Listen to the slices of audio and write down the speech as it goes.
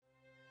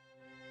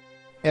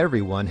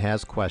Everyone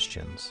has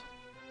questions.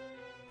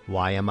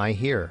 Why am I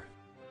here?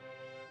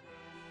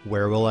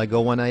 Where will I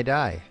go when I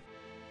die?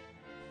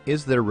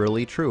 Is there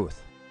really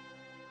truth?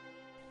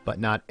 But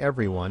not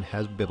everyone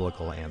has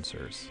biblical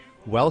answers.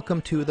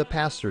 Welcome to The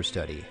Pastor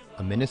Study,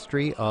 a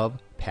ministry of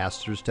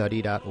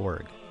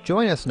pastorstudy.org.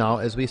 Join us now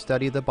as we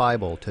study the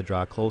Bible to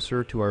draw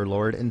closer to our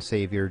Lord and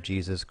Savior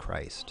Jesus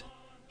Christ.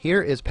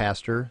 Here is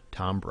Pastor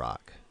Tom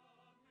Brock.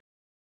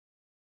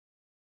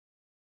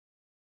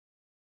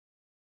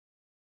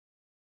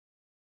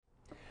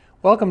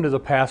 Welcome to the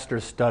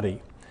Pastor's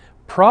Study.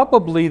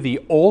 Probably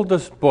the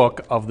oldest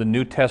book of the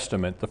New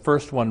Testament, the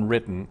first one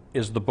written,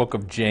 is the book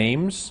of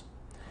James,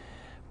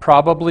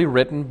 probably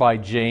written by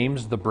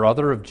James, the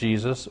brother of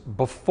Jesus,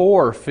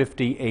 before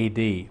 50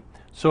 A.D.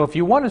 So if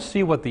you want to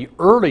see what the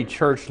early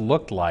church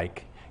looked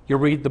like, you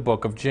read the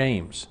book of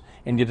James,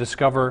 and you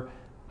discover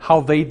how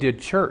they did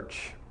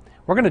church.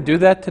 We're going to do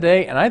that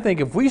today, and I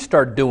think if we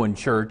start doing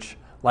church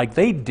like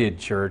they did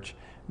church,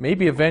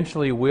 maybe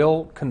eventually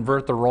we'll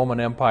convert the Roman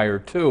Empire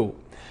too.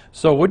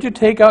 So would you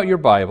take out your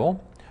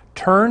Bible,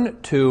 turn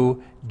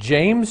to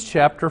James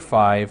chapter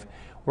 5.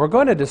 We're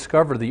going to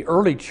discover the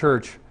early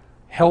church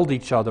held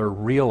each other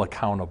real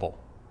accountable.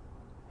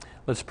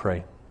 Let's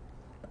pray.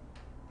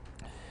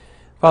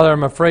 Father,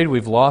 I'm afraid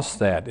we've lost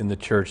that in the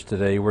church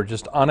today. We're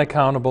just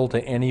unaccountable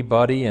to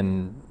anybody,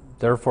 and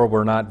therefore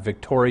we're not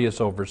victorious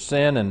over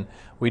sin, and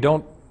we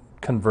don't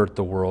convert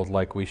the world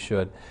like we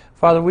should.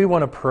 Father, we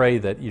want to pray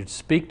that you'd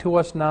speak to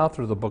us now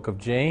through the book of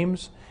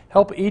James.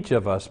 Help each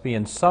of us be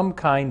in some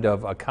kind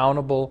of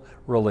accountable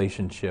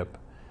relationship.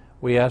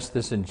 We ask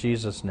this in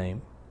Jesus'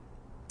 name.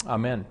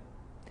 Amen.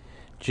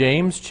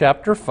 James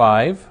chapter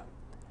 5.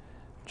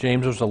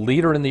 James was a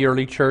leader in the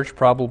early church,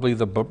 probably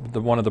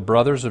one of the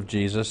brothers of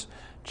Jesus.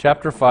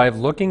 Chapter 5,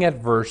 looking at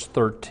verse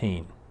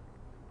 13.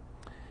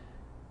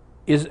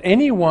 Is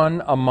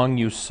anyone among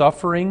you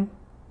suffering?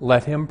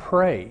 Let him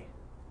pray.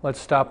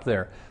 Let's stop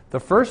there. The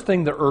first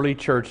thing the early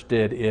church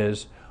did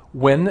is,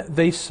 when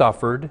they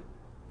suffered,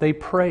 they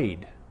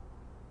prayed.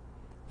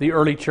 The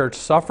early church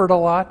suffered a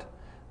lot,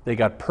 they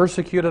got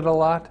persecuted a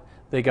lot,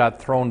 they got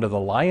thrown to the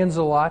lions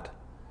a lot,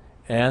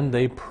 and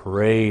they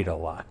prayed a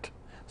lot.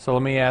 So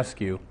let me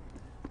ask you,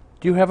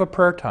 do you have a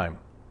prayer time,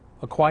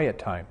 a quiet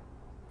time?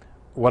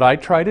 What I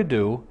try to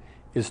do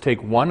is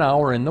take 1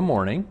 hour in the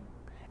morning,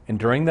 and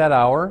during that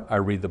hour, I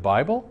read the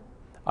Bible,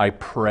 I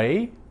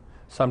pray.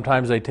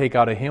 Sometimes I take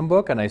out a hymn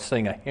book and I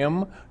sing a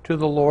hymn to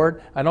the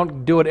Lord. I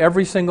don't do it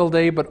every single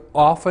day, but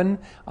often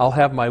I'll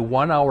have my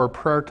 1 hour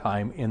prayer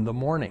time in the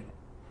morning.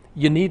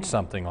 You need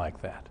something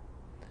like that.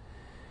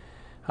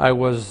 I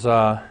was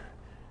at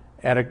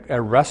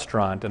a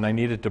restaurant and I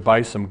needed to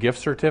buy some gift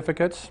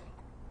certificates.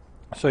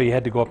 So you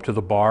had to go up to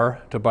the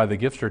bar to buy the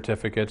gift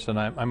certificates, and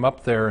I'm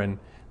up there and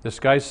this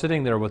guy's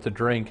sitting there with a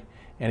drink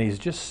and he's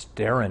just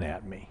staring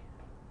at me.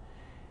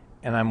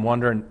 And I'm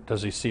wondering,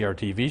 does he see our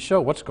TV show?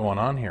 What's going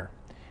on here?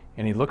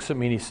 And he looks at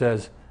me and he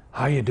says,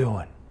 "How you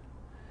doing?"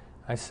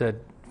 I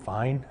said,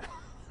 "Fine."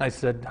 I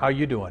said, "How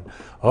you doing?"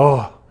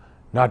 "Oh,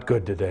 not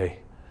good today.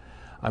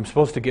 I'm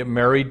supposed to get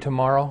married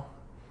tomorrow,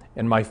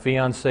 and my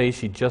fiancée,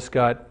 she just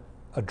got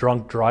a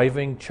drunk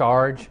driving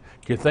charge.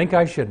 Do you think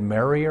I should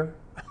marry her?"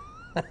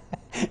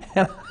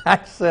 And I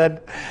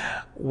said,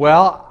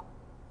 "Well,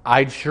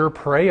 I'd sure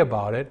pray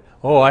about it."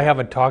 "Oh, I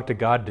haven't talked to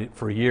God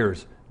for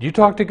years." "Do you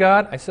talk to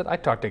God?" I said, "I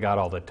talk to God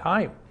all the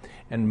time."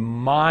 And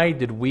my,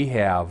 did we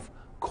have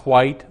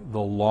quite the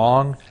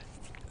long,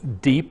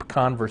 deep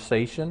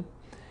conversation.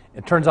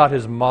 It turns out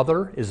his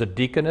mother is a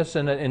deaconess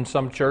in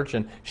some church,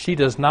 and she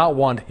does not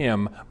want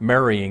him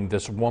marrying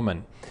this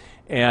woman.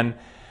 And,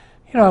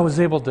 I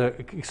was able to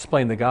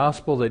explain the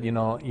gospel that,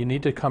 you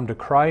need to come to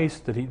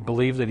Christ, that he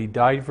believes that he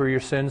died for your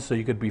sins so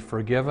you could be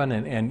forgiven,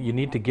 and you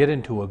need to get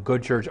into a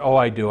good church. "Oh,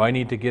 I do. I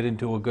need to get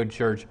into a good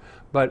church."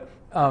 But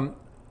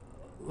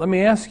let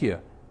me ask you,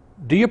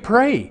 do you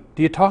pray?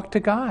 Do you talk to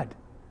God?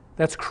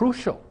 That's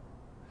crucial.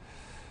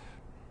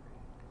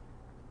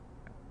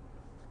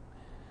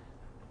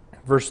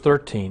 Verse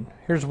 13,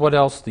 here's what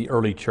else the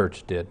early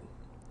church did.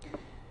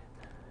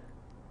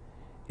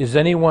 Is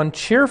anyone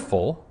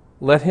cheerful?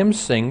 Let him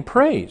sing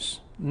praise.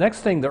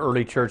 Next thing the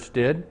early church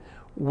did,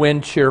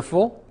 when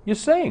cheerful, you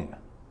sing.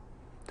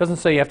 Doesn't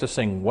say you have to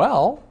sing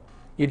well,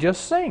 you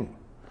just sing.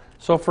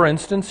 So for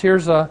instance,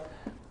 here's a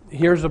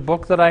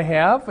book that I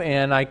have,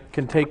 and I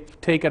can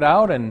take it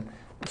out and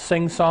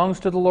sing songs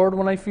to the Lord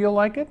when I feel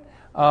like it.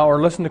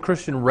 Or listen to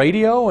Christian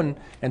radio and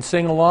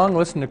sing along,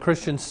 listen to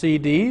Christian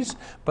CDs.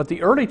 But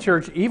the early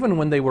church, even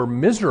when they were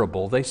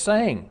miserable, they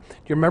sang. Do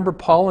you remember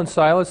Paul and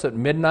Silas at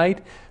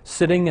midnight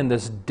sitting in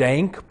this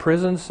dank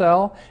prison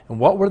cell? And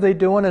what were they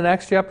doing in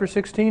Acts chapter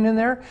 16 in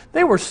there?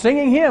 They were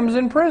singing hymns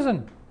in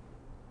prison.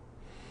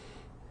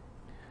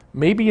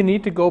 Maybe you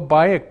need to go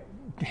buy a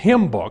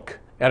hymn book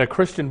at a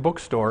Christian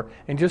bookstore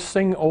and just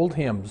sing old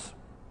hymns.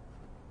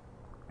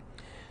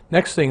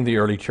 Next thing the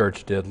early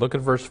church did, look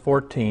at verse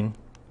 14.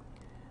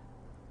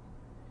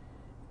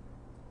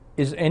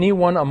 Is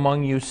anyone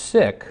among you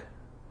sick?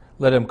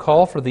 Let him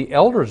call for the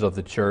elders of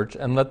the church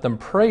and let them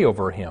pray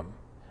over him,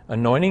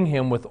 anointing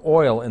him with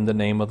oil in the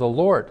name of the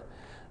Lord.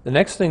 The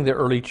next thing the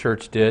early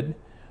church did,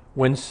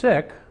 when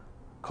sick,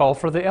 call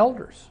for the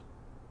elders.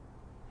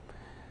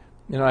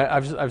 You know,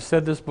 I've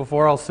said this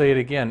before, I'll say it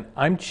again.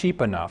 I'm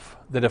cheap enough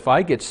that if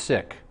I get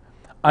sick,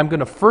 I'm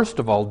going to first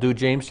of all do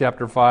James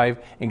chapter 5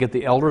 and get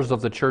the elders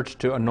of the church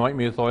to anoint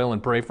me with oil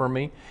and pray for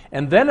me.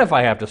 And then if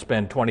I have to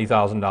spend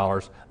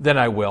 $20,000, then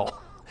I will.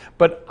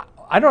 But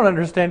I don't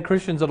understand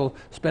Christians that'll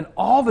spend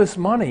all this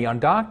money on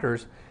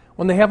doctors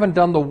when they haven't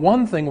done the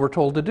one thing we're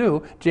told to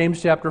do.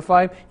 James chapter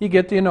 5, you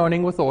get the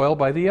anointing with oil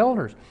by the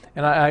elders.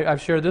 And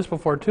I've shared this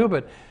before too,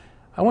 but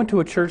I went to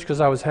a church because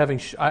I was having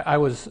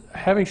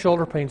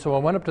shoulder pain, so I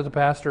went up to the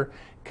pastor.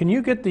 Can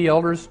you get the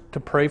elders to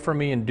pray for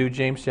me and do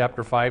James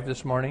chapter 5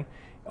 this morning?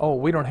 Oh,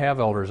 we don't have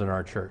elders in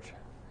our church.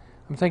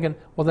 I'm thinking,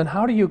 well then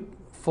how do you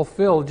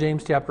fulfill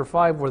James chapter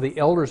 5 where the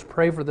elders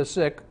pray for the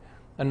sick,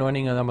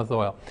 anointing them with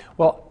oil?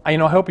 Well, I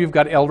hope you've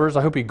got elders.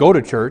 I hope you go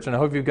to church, and I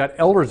hope you've got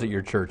elders at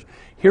your church.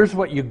 Here's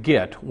what you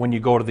get when you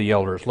go to the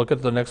elders. Look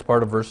at the next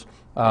part of verse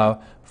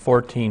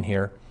 14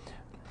 here.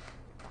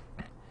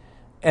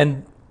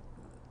 And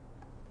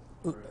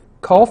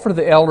call for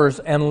the elders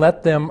and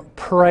let them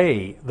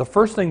pray. The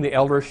first thing the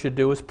elders should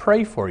do is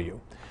pray for you.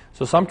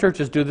 So some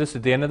churches do this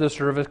at the end of the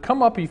service.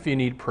 Come up if you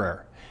need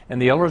prayer.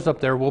 And the elders up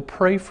there will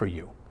pray for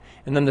you.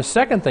 And then the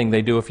second thing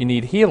they do if you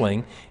need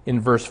healing, in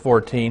verse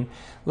 14,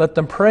 let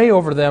them pray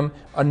over them,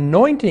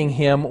 anointing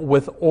him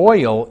with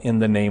oil in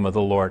the name of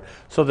the Lord.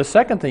 So the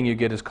second thing you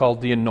get is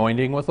called the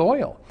anointing with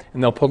oil.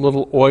 And they'll put a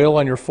little oil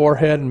on your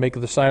forehead and make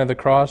the sign of the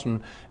cross,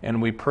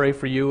 and we pray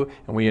for you,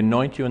 and we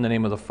anoint you in the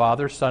name of the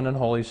Father, Son, and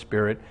Holy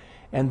Spirit.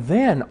 And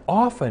then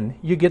often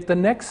you get the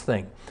next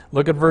thing.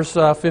 Look at verse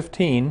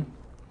 15.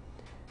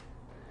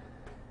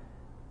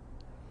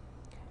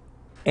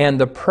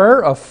 And the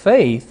prayer of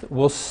faith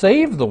will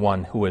save the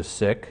one who is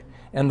sick,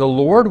 and the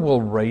Lord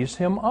will raise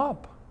him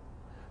up.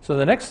 So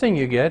the next thing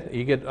you get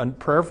a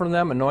prayer from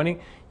them, anointing,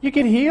 you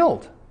get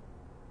healed.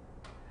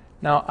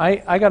 Now,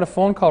 I got a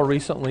phone call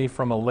recently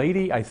from a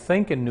lady, I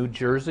think in New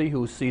Jersey,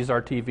 who sees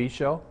our TV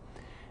show.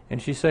 And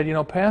she said,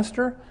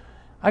 Pastor,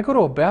 I go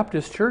to a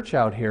Baptist church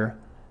out here,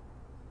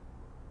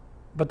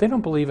 but they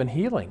don't believe in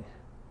healing.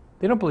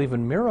 They don't believe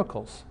in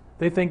miracles.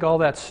 They think all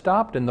that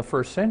stopped in the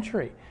first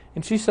century.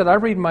 And she said, I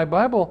read my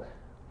Bible,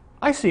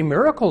 I see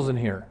miracles in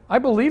here. I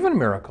believe in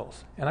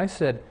miracles. And I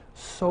said,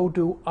 so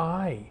do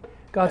I.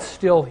 God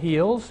still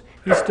heals.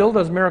 He still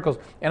does miracles.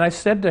 And I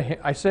said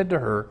to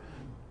her,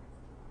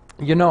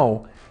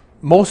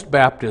 most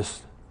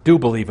Baptists do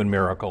believe in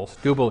miracles.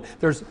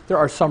 There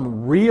are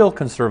some real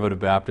conservative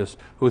Baptists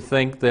who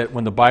think that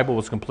when the Bible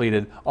was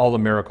completed, all the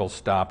miracles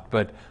stopped.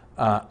 But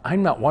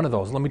I'm not one of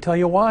those. Let me tell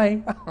you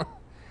why.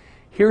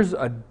 Here's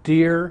a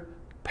dear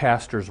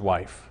pastor's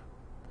wife.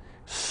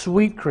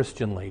 Sweet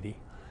Christian lady,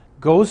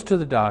 goes to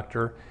the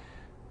doctor,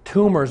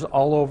 tumors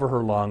all over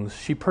her lungs.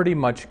 She pretty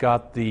much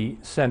got the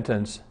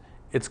sentence,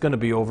 it's going to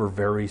be over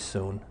very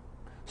soon.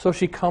 So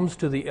she comes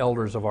to the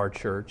elders of our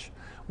church.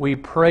 We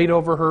prayed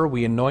over her,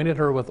 we anointed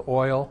her with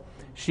oil.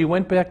 She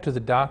went back to the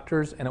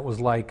doctors and it was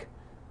like,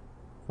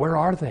 where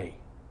are they?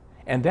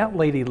 And that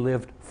lady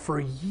lived for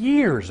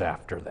years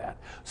after that.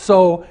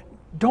 So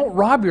don't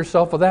rob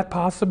yourself of that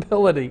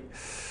possibility.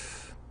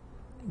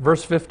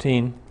 Verse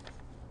 15.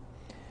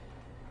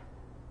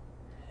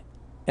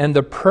 And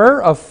the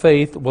prayer of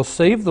faith will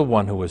save the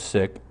one who is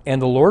sick,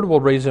 and the Lord will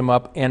raise him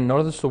up. And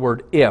notice the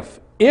word if.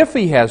 If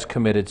he has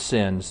committed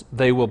sins,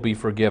 they will be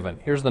forgiven.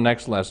 Here's the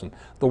next lesson.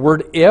 The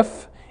word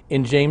if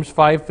in James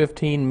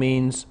 5:15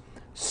 means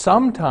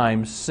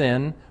sometimes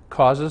sin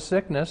causes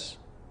sickness,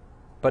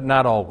 but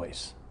not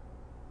always.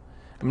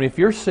 I mean, if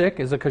you're sick,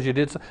 is it because you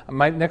did something?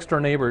 My next door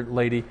neighbor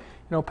lady,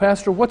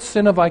 Pastor, what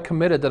sin have I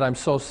committed that I'm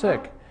so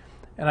sick?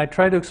 And I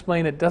try to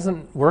explain it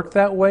doesn't work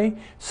that way.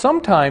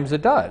 Sometimes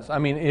it does. I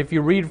mean, if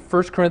you read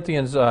 1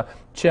 Corinthians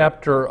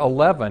chapter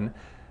 11,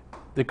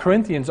 the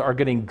Corinthians are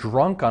getting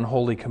drunk on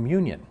Holy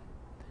Communion.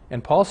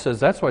 And Paul says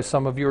that's why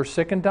some of you are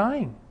sick and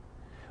dying.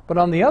 But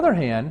on the other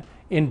hand,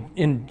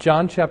 in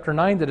John chapter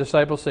 9, the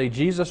disciples say,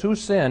 Jesus, who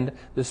sinned,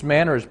 this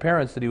man or his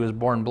parents, that he was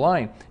born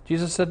blind?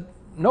 Jesus said,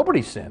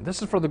 nobody sinned.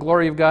 This is for the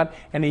glory of God,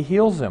 and he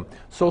heals him.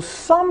 So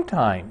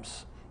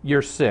sometimes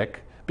you're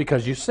sick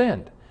because you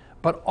sinned.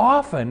 But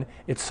often,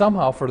 it's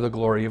somehow for the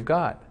glory of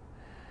God.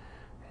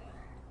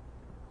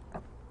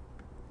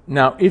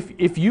 Now,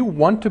 if you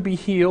want to be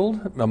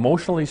healed,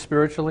 emotionally,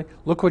 spiritually,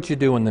 look what you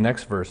do in the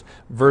next verse.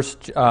 Verse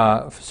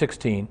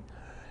 16.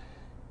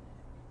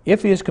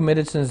 If he has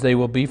committed sins, they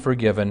will be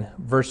forgiven.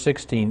 Verse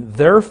 16.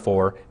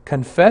 Therefore,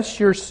 confess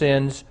your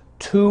sins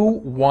to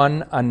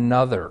one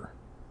another.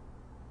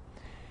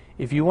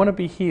 If you want to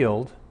be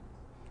healed,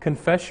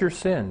 confess your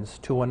sins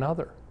to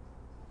another.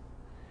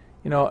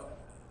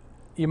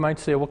 You might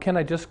say, well, can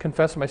I just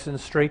confess my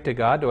sins straight to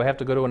God? Do I have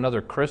to go to another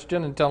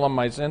Christian and tell him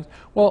my sins?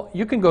 Well,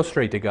 you can go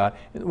straight to God.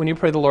 When you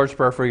pray the Lord's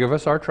Prayer, forgive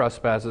us our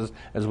trespasses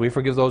as we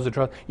forgive those who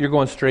trespass, you're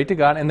going straight to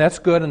God, and that's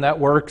good and that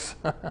works.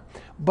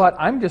 But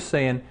I'm just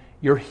saying,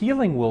 your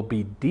healing will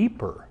be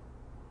deeper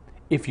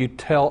if you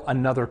tell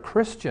another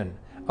Christian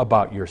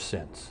about your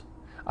sins.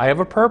 I have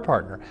a prayer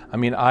partner. I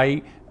mean,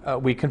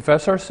 we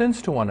confess our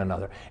sins to one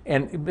another.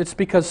 And it's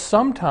because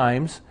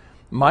sometimes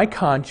my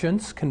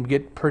conscience can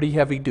get pretty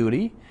heavy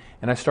duty,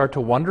 and I start to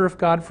wonder if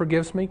God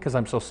forgives me because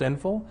I'm so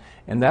sinful.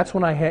 And that's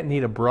when I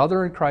need a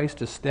brother in Christ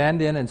to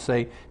stand in and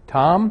say,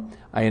 Tom,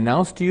 I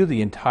announce to you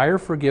the entire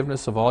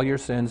forgiveness of all your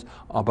sins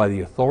by the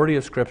authority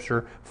of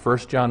Scripture, 1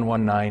 John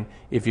 1:9,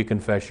 if you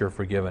confess, you're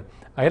forgiven.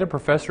 I had a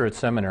professor at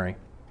seminary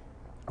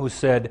who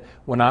said,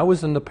 when I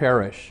was in the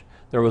parish,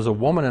 there was a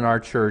woman in our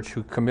church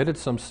who committed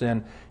some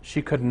sin.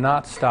 She could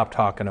not stop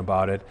talking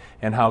about it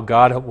and how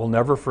God will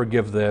never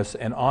forgive this.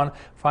 And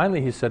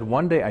finally he said,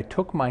 one day I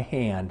took my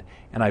hand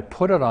and I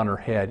put it on her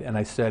head and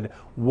I said,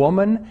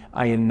 woman,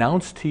 I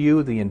announce to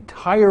you the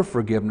entire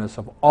forgiveness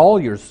of all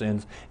your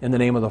sins in the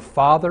name of the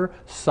Father,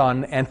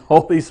 Son, and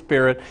Holy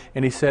Spirit.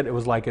 And he said it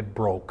was like it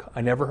broke.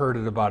 I never heard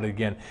about it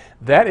again.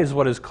 That is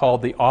what is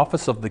called the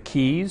office of the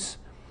keys.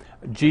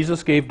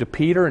 Jesus gave to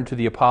Peter and to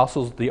the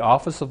apostles the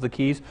office of the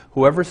keys.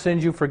 Whoever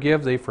sins you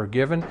forgive, they've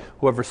forgiven.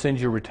 Whoever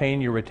sins you retain,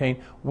 you retain.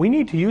 We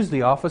need to use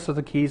the office of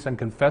the keys and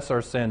confess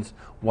our sins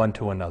one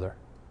to another.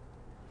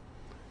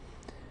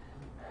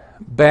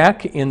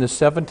 Back in the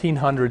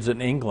 1700s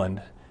in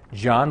England,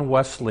 John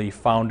Wesley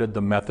founded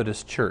the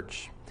Methodist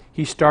Church.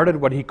 He started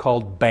what he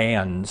called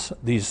bands,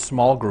 these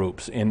small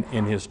groups in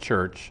his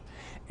church.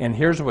 And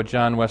here's what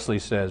John Wesley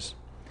says.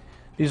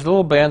 These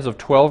little bands of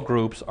 12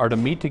 groups are to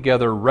meet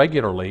together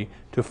regularly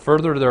to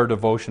further their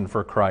devotion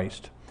for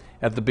Christ.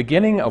 At the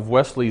beginning of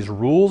Wesley's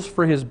rules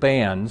for his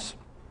bands,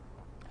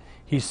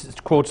 he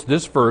quotes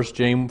this verse,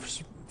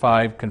 James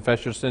 5,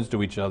 confess your sins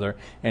to each other,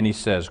 and he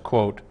says,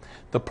 quote,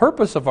 the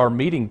purpose of our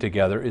meeting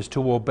together is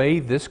to obey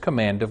this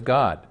command of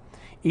God.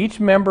 Each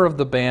member of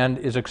the band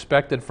is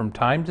expected from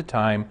time to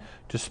time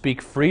to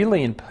speak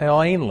freely and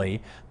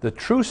plainly the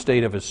true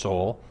state of his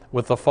soul,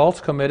 with the faults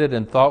committed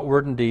in thought,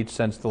 word, and deed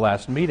since the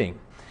last meeting.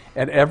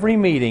 At every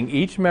meeting,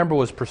 each member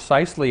was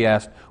precisely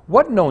asked,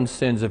 what known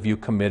sins have you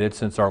committed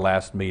since our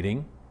last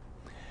meeting?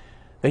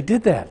 They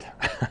did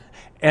that.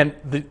 And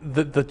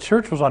the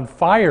church was on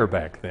fire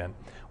back then.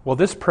 Well,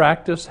 this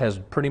practice has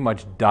pretty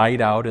much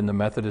died out in the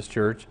Methodist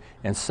Church,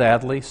 and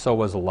sadly,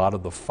 so has a lot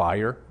of the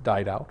fire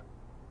died out.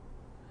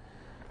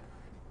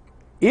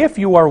 If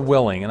you are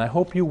willing, and I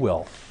hope you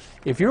will,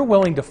 if you're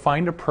willing to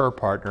find a prayer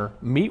partner,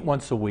 meet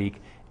once a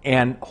week,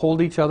 and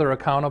hold each other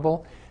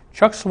accountable,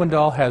 Chuck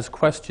Swindoll has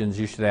questions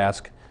you should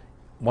ask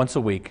once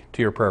a week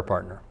to your prayer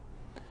partner.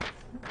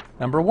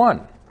 Number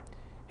one,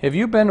 have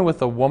you been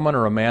with a woman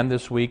or a man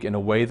this week in a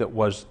way that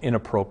was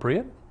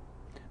inappropriate?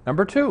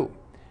 Number two,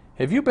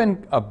 have you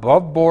been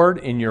above board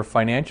in your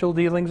financial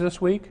dealings this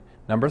week?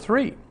 Number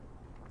three,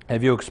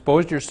 have you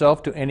exposed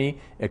yourself to any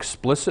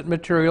explicit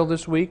material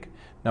this week?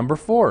 Number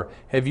four,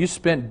 have you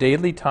spent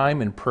daily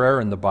time in prayer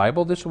in the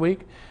Bible this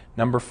week?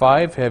 Number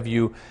five, have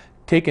you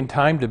taken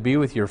time to be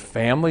with your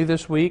family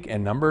this week?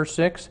 And number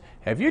six,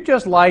 have you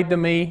just lied to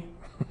me?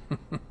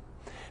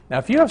 Now,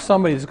 if you have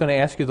somebody that's going to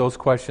ask you those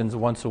questions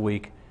once a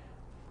week,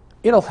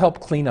 it'll help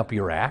clean up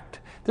your act.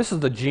 This is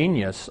the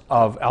genius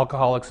of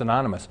Alcoholics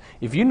Anonymous.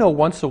 If you know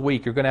once a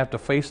week you're going to have to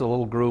face a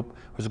little group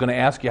who's going to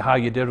ask you how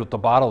you did with the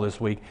bottle this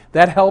week,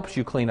 that helps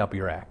you clean up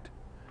your act.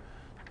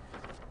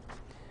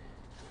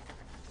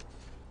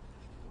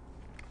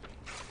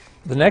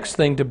 The next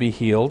thing to be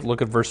healed,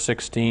 look at verse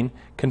 16,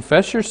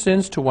 confess your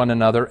sins to one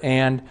another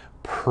and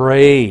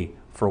pray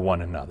for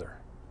one another.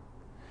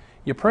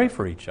 You pray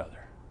for each other.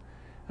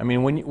 I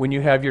mean, when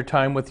you have your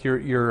time with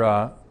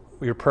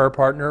your prayer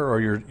partner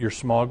or your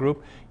small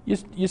group,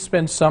 you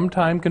spend some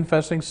time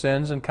confessing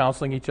sins and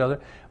counseling each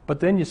other, but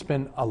then you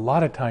spend a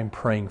lot of time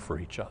praying for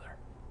each other.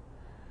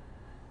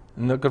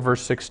 And look at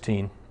verse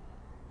 16.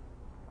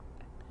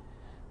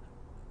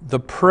 The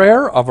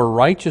prayer of a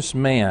righteous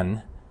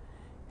man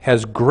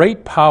has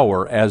great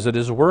power as it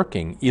is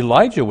working.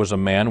 Elijah was a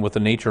man with a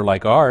nature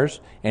like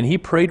ours, and he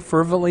prayed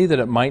fervently that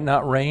it might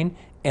not rain,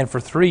 and for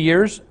 3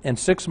 years and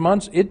 6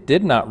 months it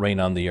did not rain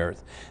on the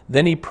earth.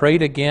 Then he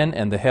prayed again,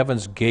 and the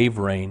heavens gave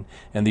rain,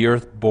 and the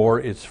earth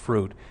bore its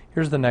fruit.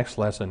 Here's the next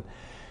lesson.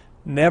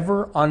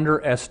 Never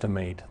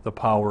underestimate the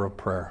power of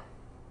prayer.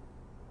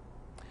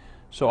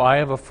 So I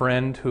have a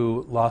friend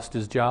who lost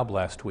his job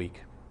last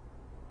week.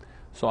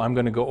 So I'm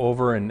going to go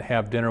over and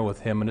have dinner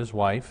with him and his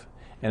wife.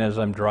 And as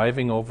I'm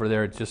driving over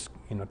there, it's just,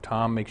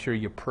 Tom, make sure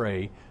you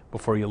pray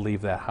before you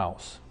leave that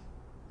house.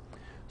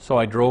 So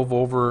I drove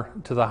over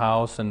to the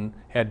house and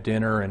had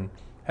dinner and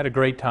had a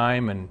great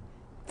time and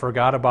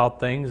forgot about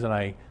things, and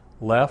I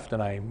left,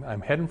 and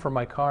I'm heading for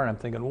my car, and I'm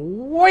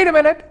thinking, wait a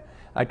minute!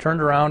 I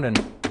turned around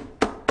and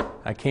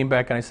I came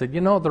back and I said,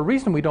 the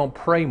reason we don't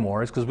pray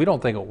more is because we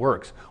don't think it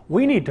works.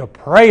 We need to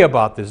pray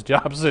about this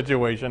job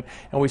situation.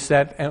 And we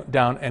sat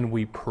down and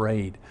we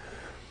prayed.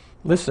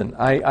 Listen,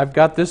 I've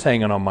got this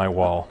hanging on my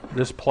wall,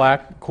 this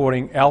plaque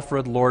quoting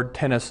Alfred Lord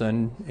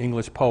Tennyson,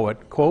 English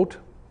poet, quote,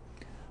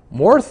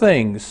 more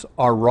things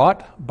are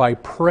wrought by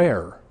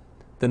prayer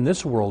than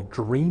this world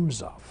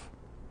dreams of.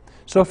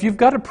 So if you've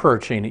got a prayer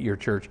chain at your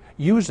church,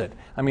 use it.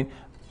 I mean,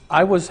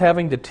 I was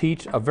having to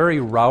teach a very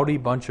rowdy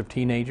bunch of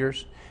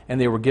teenagers,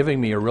 and they were giving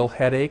me a real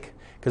headache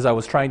because I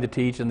was trying to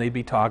teach and they'd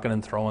be talking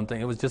and throwing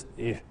things. It was just,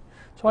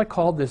 So I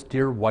called this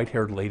dear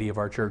white-haired lady of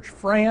our church,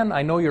 Fran,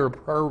 I know you're a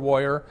prayer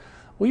warrior.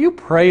 Will you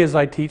pray as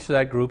I teach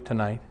that group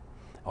tonight?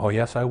 Oh,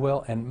 yes, I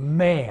will. And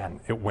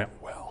man, it went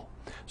well.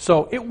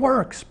 So it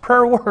works.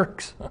 Prayer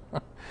works.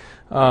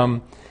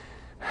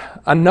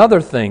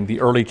 Another thing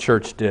the early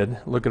church did,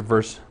 look at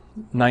verse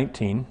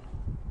 19.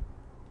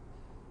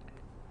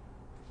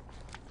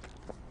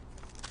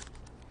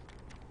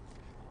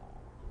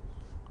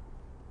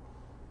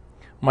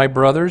 My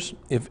brothers,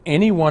 if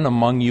anyone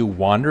among you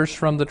wanders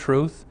from the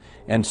truth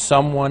and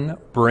someone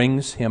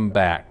brings him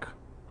back.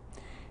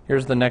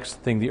 Here's the next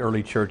thing the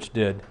early church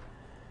did.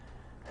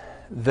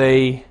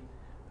 They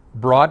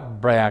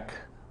brought back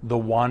the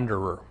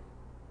wanderer.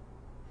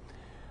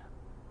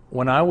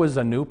 When I was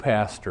a new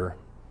pastor,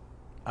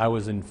 I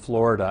was in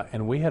Florida,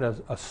 and we had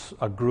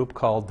a group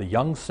called the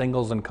Young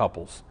Singles and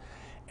Couples.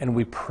 And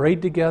we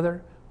prayed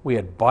together, we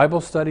had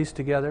Bible studies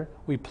together,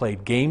 we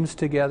played games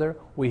together,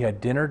 we had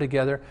dinner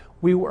together.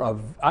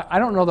 I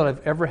don't know that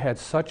I've ever had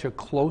such a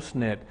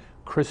close-knit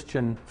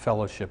Christian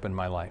fellowship in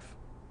my life.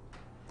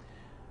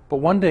 But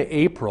one day,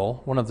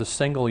 April, one of the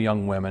single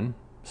young women,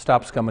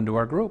 stops coming to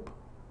our group.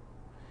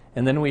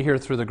 And then we hear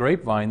through the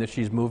grapevine that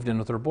she's moved in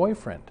with her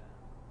boyfriend.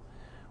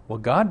 Well,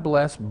 God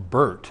bless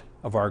Bert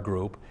of our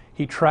group.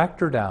 He tracked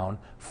her down,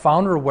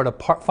 found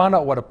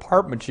out what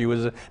apartment she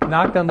was,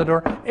 knocked on the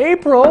door.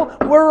 April,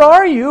 where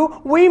are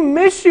you? We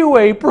miss you,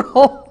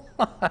 April.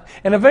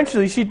 And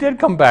eventually she did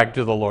come back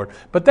to the Lord.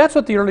 But that's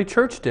what the early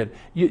church did.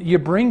 You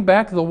bring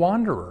back the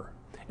wanderer.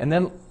 And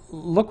then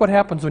look what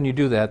happens when you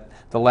do that.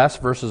 The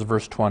last verse is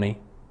verse 20.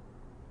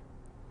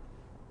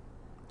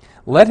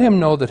 Let him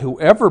know that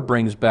whoever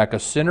brings back a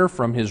sinner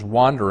from his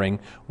wandering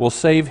will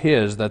save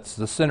his, that's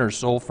the sinner's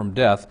soul, from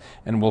death,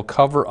 and will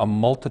cover a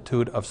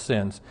multitude of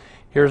sins.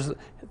 Here's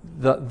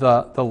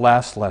the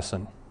last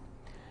lesson.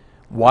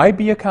 Why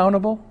be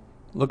accountable?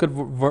 Look at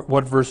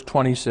what verse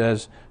 20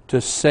 says. To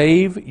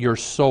save your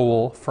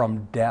soul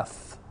from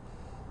death.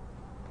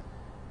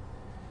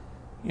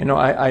 You know,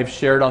 I've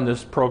shared on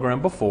this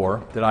program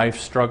before that I've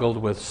struggled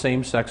with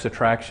same-sex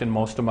attraction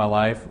most of my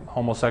life,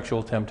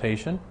 homosexual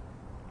temptation.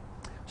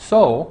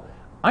 So,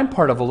 I'm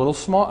part of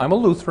I'm a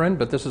Lutheran,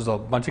 but this is a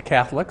bunch of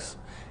Catholics.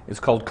 It's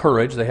called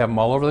Courage. They have them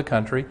all over the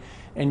country.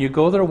 And you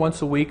go there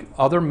once a week,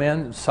 other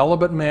men,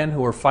 celibate men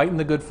who are fighting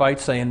the good fight,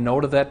 saying no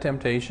to that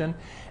temptation.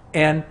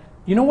 And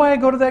you know why I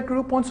go to that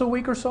group once a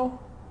week or so?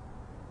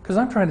 Because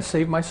I'm trying to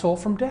save my soul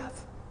from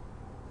death.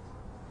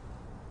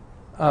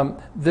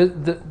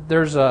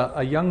 There's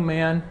a young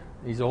man,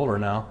 he's older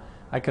now,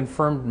 I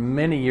confirmed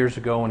many years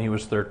ago when he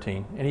was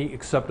 13, and he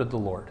accepted the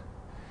Lord.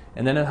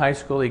 And then in high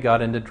school he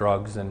got into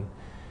drugs, and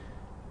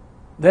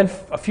then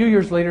a few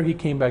years later he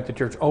came back to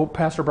church. Oh,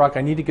 Pastor Brock,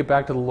 I need to get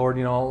back to the Lord,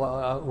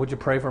 would you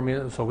pray for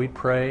me? So we'd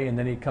pray, and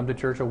then he'd come to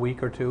church a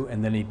week or two,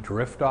 and then he'd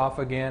drift off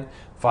again.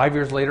 5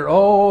 years later,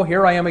 oh,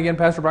 here I am again,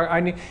 Pastor Brock.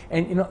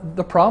 And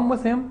the problem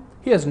with him,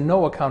 he has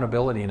no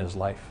accountability in his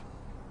life.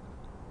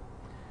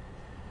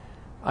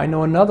 I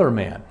know another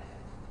man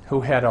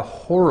who had a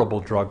horrible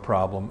drug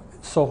problem,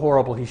 so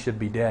horrible he should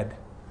be dead.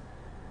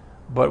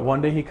 But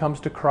one day he comes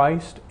to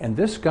Christ, and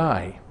this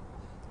guy,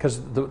 because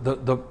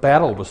the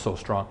battle was so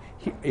strong,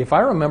 if I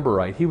remember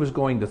right, he was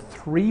going to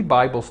 3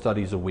 Bible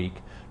studies a week,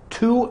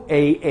 2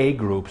 AA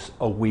groups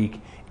a week,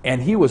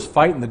 and he was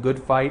fighting the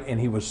good fight, and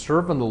he was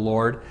serving the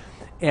Lord.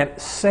 And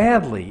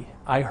sadly,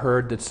 I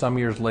heard that some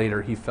years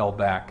later he fell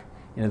back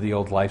into the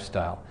old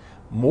lifestyle.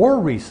 More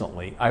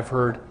recently, I've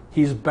heard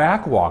he's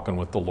back walking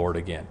with the Lord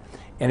again.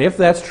 And if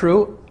that's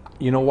true,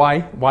 you know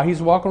why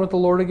he's walking with the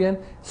Lord again?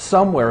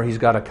 Somewhere he's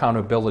got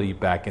accountability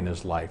back in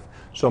his life.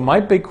 So my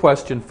big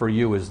question for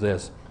you is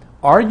this.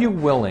 Are you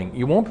willing,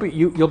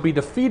 you'll be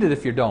defeated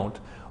if you don't,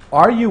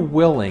 are you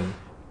willing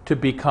to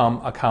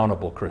become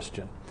accountable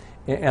Christian?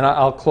 And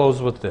I'll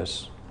close with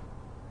this.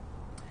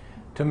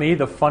 To me,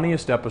 the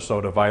funniest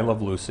episode of I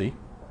Love Lucy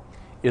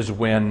is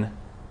when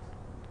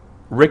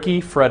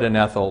Ricky, Fred, and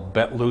Ethel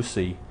bet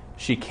Lucy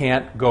she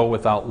can't go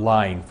without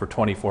lying for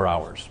 24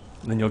 hours.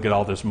 And then you'll get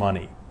all this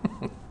money.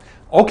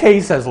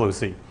 Okay, says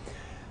Lucy.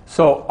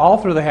 So all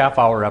through the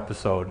half-hour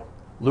episode,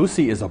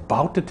 Lucy is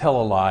about to tell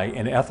a lie,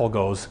 and Ethel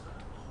goes,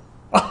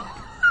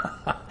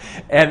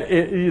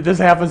 and this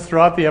happens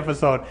throughout the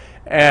episode.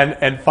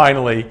 And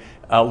finally,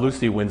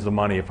 Lucy wins the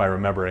money, if I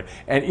remember it.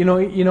 And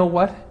you know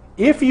what?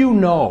 If you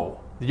know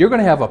that you're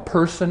going to have a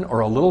person or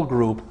a little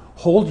group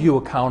hold you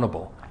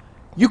accountable,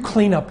 you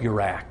clean up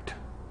your act.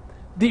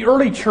 The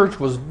early church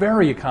was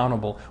very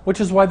accountable,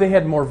 which is why they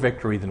had more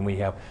victory than we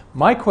have.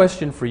 My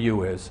question for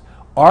you is,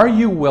 are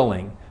you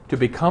willing to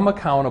become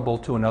accountable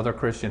to another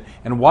Christian?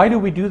 And why do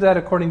we do that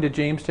according to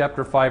James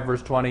chapter 5,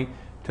 verse 20?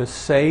 To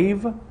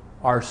save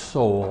our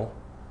soul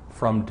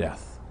from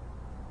death.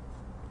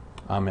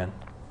 Amen.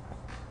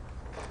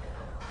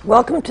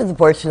 Welcome to the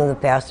portion of the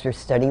Pastor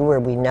Study where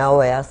we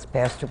now ask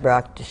Pastor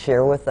Brock to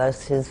share with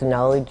us his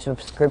knowledge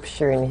of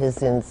Scripture and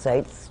his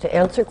insights to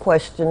answer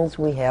questions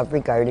we have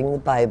regarding the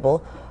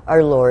Bible,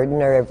 our Lord,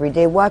 and our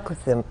everyday walk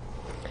with Him.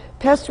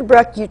 Pastor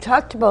Brock, you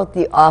talked about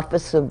the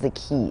office of the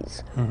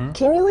keys.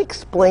 Can you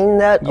explain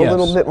that a Yes.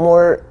 little bit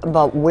more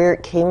about where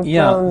it came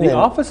Yeah, from? the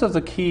office of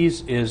the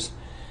keys is,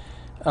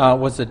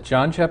 was it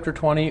John chapter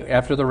 20?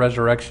 After the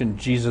resurrection,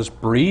 Jesus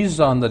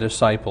breathes on the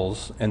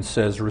disciples and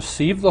says,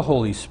 receive the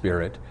Holy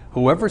Spirit.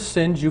 Whoever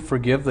sins you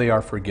forgive, they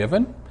are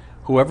forgiven.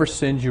 Whoever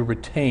sins you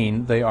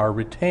retain, they are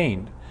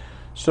retained.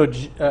 So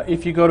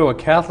if you go to a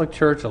Catholic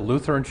church, a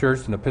Lutheran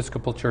church, an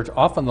Episcopal church,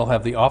 often they'll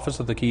have the office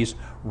of the keys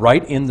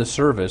right in the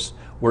service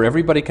where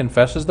everybody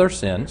confesses their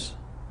sins.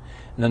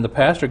 And then the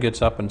pastor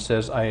gets up and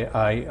says,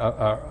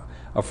 I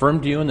affirm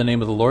to you in the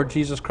name of the Lord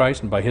Jesus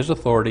Christ and by his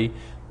authority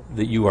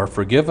that you are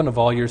forgiven of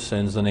all your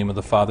sins in the name of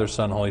the Father,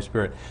 Son, Holy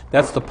Spirit.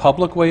 That's the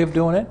public way of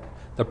doing it.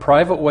 The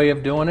private way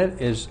of doing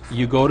it is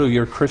you go to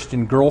your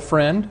Christian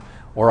girlfriend,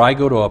 or I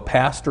go to a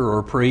pastor or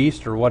a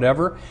priest or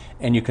whatever,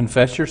 and you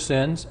confess your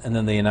sins, and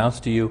then they announce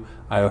to you,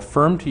 I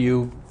affirm to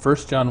you,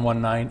 1 John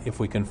 1:9, if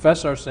we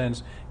confess our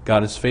sins,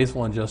 God is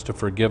faithful and just to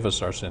forgive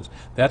us our sins.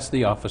 That's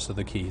the office of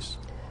the keys.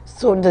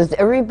 So does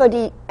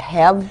everybody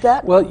have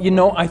that? Well,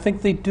 I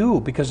think they do,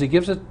 because he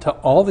gives it to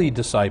all the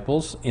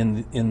disciples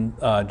in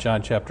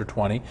John chapter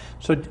 20.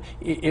 So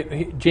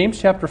James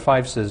chapter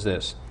 5 says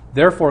this,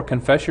 therefore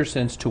confess your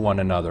sins to one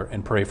another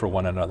and pray for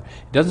one another.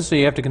 It doesn't say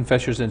you have to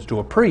confess your sins to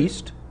a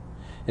priest.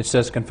 It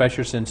says confess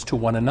your sins to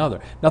one another.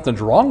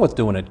 Nothing's wrong with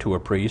doing it to a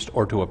priest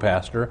or to a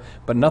pastor,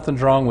 but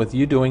nothing's wrong with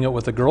you doing it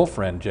with a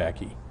girlfriend,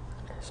 Jackie.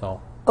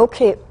 So.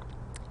 Okay,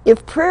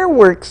 if prayer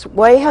works,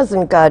 why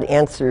hasn't God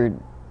answered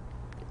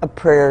a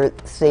prayer,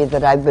 say,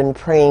 that I've been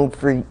praying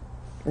for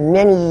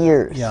many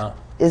years? Yeah.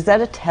 Is that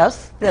a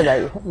test that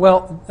I...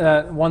 Well,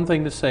 one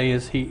thing to say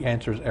is he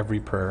answers every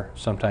prayer.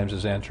 Sometimes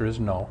his answer is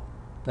no.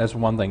 That's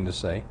one thing to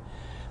say.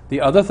 The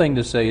other thing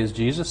to say is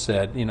Jesus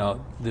said,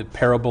 the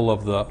parable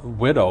of the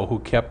widow who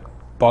kept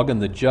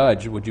bugging the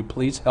judge, would you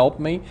please help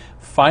me?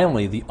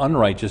 Finally, the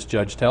unrighteous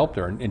judge helped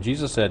her. And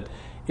Jesus said,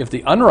 if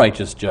the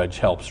unrighteous judge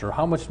helps her,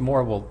 how much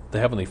more will the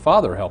Heavenly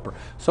Father help her?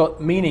 So,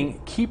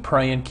 meaning, keep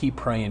praying, keep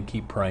praying,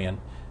 keep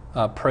praying.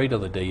 Pray till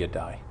the day you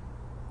die.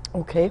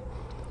 Okay.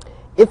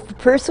 If the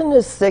person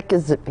is sick,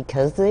 is it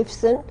because they've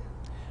sinned?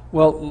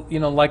 Well,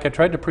 like I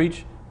tried to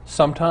preach,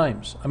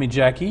 sometimes. I mean,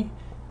 Jackie,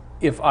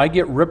 if I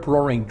get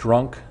rip-roaring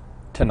drunk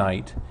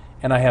tonight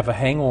and I have a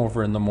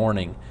hangover in the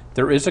morning,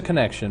 there is a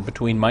connection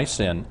between my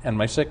sin and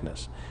my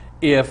sickness.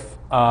 If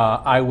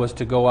I was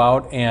to go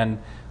out and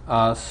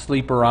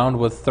sleep around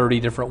with 30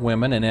 different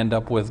women and end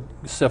up with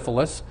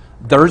syphilis,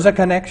 there's a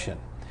connection.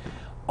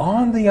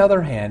 On the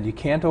other hand, you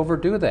can't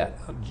overdo that.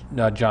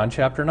 John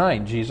chapter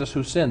 9, Jesus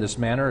who sinned, this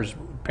man or his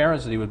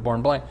parents that he was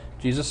born blind,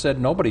 Jesus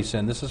said nobody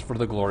sinned, this is for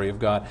the glory of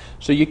God.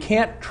 So you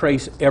can't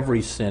trace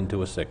every sin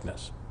to a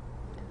sickness.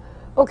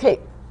 Okay,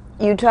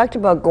 you talked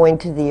about going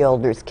to the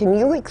elders. Can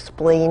you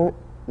explain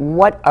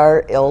what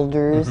are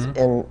elders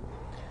and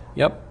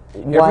Yep.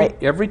 why?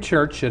 Every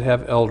church should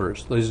have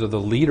elders. These are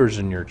the leaders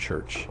in your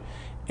church.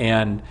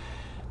 And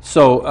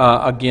so,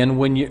 again,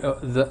 when you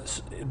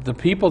the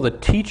people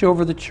that teach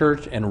over the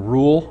church and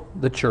rule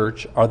the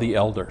church are the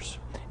elders.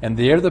 And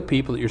they're the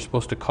people that you're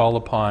supposed to call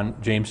upon,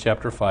 James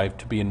chapter 5,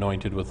 to be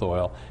anointed with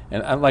oil.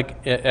 And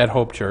like at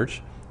Hope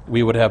Church,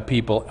 we would have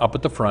people up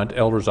at the front,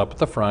 elders up at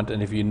the front,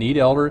 and if you need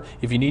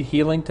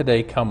healing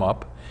today, come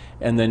up,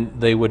 and then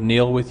they would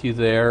kneel with you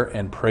there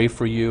and pray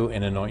for you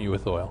and anoint you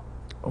with oil.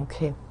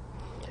 Okay.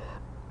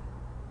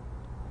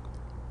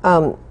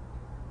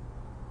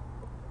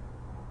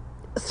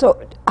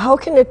 So how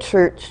can a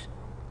church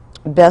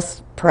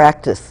best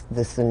practice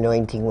this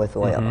anointing with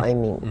oil? I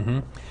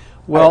mean,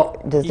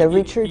 Well, does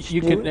every church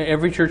do it?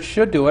 Every church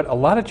should do it. A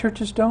lot of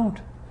churches don't.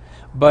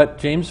 But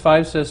James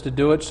 5 says to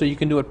do it, so you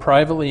can do it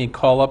privately and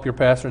call up your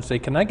pastor and say,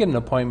 can I get an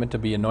appointment to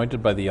be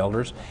anointed by the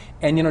elders?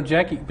 And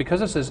Jackie,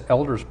 because it says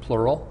elders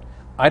plural,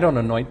 I don't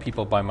anoint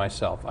people by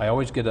myself. I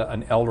always get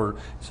an elder,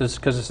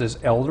 because it says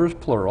elders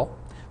plural,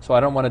 so I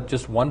don't want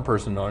just one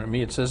person anointing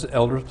me. It says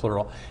elders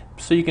plural.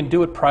 So you can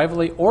do it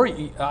privately, or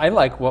I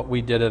like what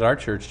we did at our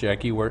church,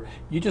 Jackie, where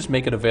you just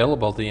make it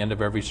available at the end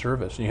of every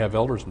service, and you have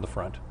elders in the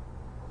front.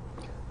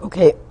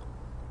 Okay,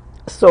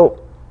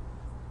 so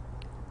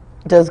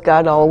does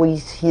God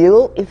always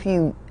heal if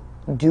you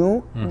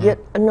do get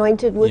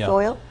anointed with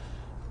oil?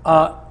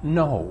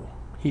 No,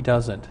 he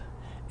doesn't.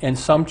 And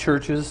some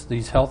churches,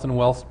 these health and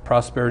wealth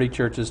prosperity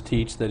churches,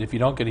 teach that if you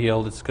don't get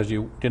healed, it's because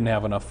you didn't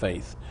have enough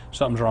faith.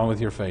 Something's wrong with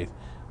your faith.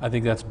 I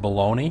think that's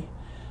baloney.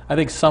 I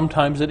think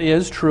sometimes it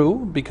is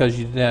true because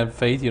you didn't have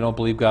faith, you don't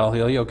believe God will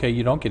heal you, okay,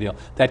 you don't get healed.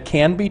 That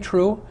can be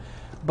true,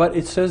 but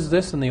it says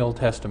this in the Old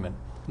Testament.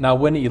 Now,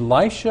 when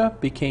Elisha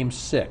became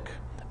sick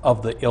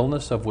of the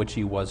illness of which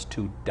he was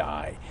to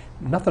die,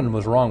 nothing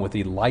was wrong with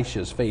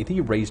Elisha's faith.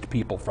 He raised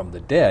people from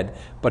the dead,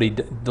 but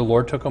the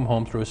Lord took him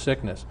home through a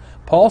sickness.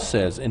 Paul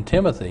says in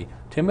Timothy,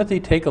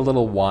 take a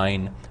little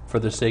wine for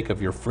the sake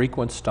of your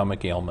frequent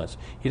stomach ailments.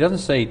 He doesn't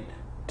say,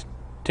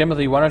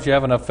 Timothy, why don't you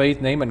have enough faith,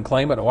 name it and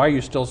claim it, why are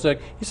you still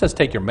sick? He says,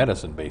 take your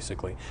medicine,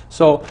 basically.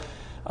 So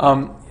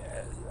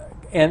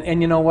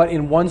And you know what?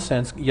 In one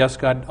sense, yes,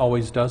 God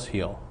always does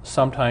heal.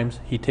 Sometimes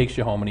He takes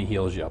you home and He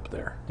heals you up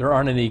there. There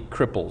aren't any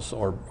cripples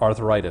or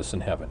arthritis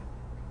in heaven.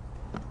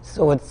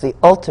 So it's the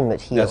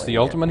ultimate healing. That's the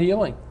ultimate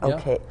healing. Yeah.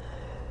 Okay.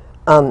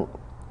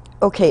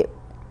 Okay.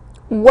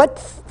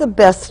 What's the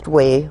best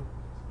way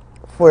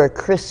for a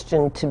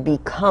Christian to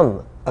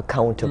become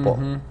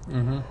accountable?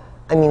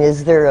 I mean,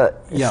 is there a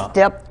Yeah.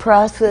 step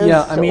process?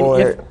 Yeah, I mean,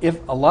 or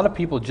if a lot of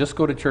people just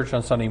go to church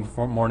on Sunday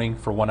morning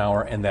for 1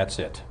 hour and that's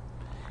it,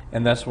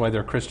 and that's why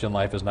their Christian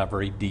life is not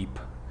very deep.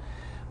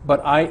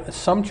 But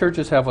some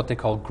churches have what they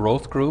call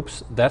growth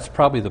groups. That's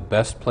probably the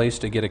best place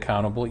to get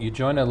accountable. You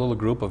join a little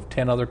group of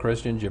 10 other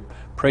Christians, you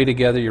pray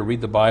together, you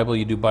read the Bible,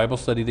 you do Bible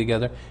study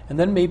together, and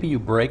then maybe you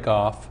break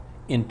off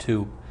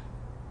into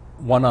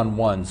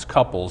one-on-ones,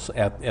 couples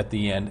at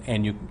the end,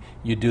 and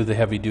you do the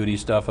heavy-duty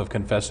stuff of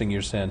confessing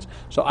your sins.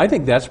 So I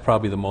think that's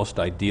probably the most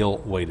ideal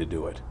way to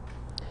do it.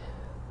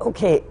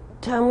 Okay,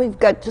 Tom, we've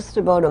got just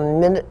about a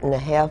minute and a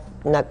half,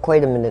 not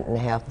quite a minute and a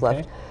half left,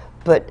 Okay.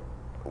 but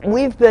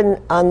we've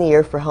been on the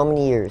air for how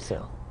many years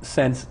now?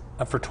 Since,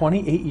 for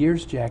 28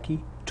 years,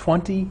 Jackie.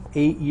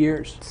 28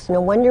 years. It's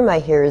no wonder my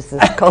hair is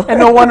this color. And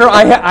no wonder,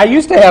 I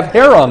used to have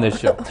hair on this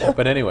show.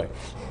 But anyway,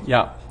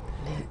 yeah.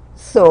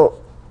 So,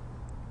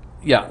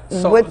 Yeah.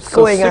 So, What's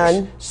going six,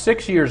 on?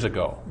 6 years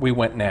ago, we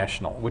went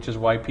national, which is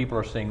why people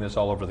are seeing this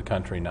all over the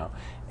country now.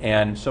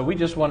 And so we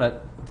just want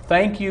to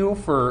thank you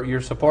for your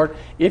support.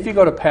 If you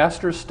go to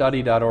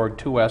pastorstudy.org,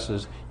 2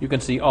 S's, you can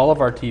see all of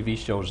our TV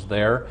shows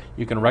there.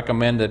 You can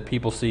recommend that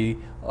people see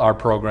our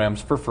programs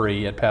for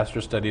free at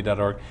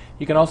pastorstudy.org.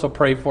 You can also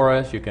pray for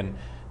us. You can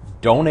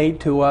donate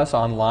to us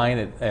online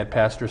at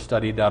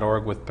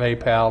pastorstudy.org with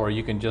PayPal, or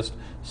you can just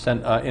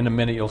send, in a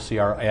minute you'll see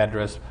our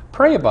address.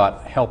 Pray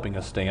about helping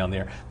us stay on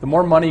there. The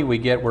more money we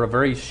get, we're a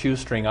very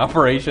shoestring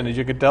operation, as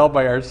you can tell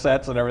by our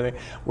sets and everything.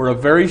 We're a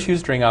very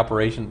shoestring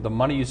operation. The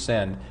money you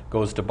send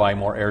goes to buy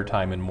more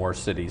airtime in more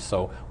cities.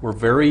 So we're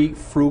very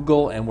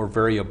frugal and we're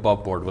very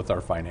above board with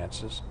our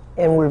finances.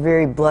 and we're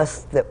very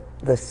blessed that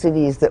the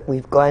cities that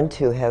we've gone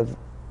to have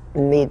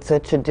made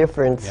such a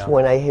difference. Yeah.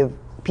 When I have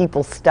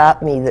people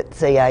stop me that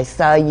say, I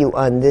saw you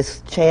on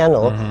this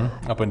channel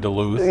Up in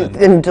Duluth. And,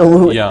 in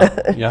Duluth. yeah,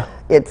 yeah.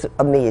 It's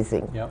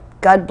amazing. Yeah.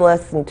 God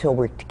bless until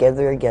we're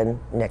together again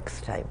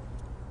next time.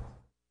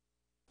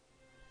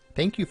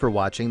 Thank you for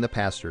watching The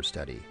Pastor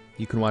Study.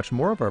 You can watch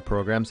more of our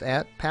programs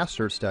at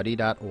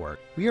pastorstudy.org.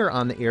 We are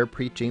on the air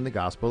preaching the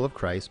gospel of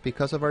Christ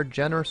because of our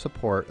generous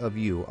support of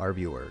you, our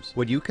viewers.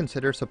 Would you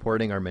consider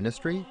supporting our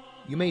ministry?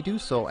 You may do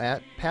so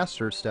at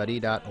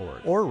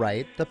pastorstudy.org. Or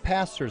write The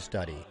Pastor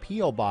Study,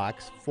 P.O.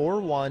 Box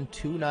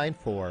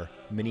 41294,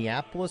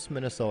 Minneapolis,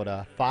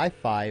 Minnesota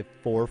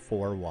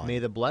 55441. May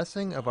the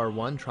blessing of our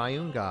one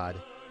triune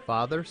God,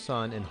 Father,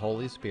 Son, and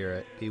Holy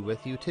Spirit be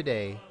with you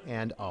today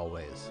and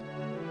always.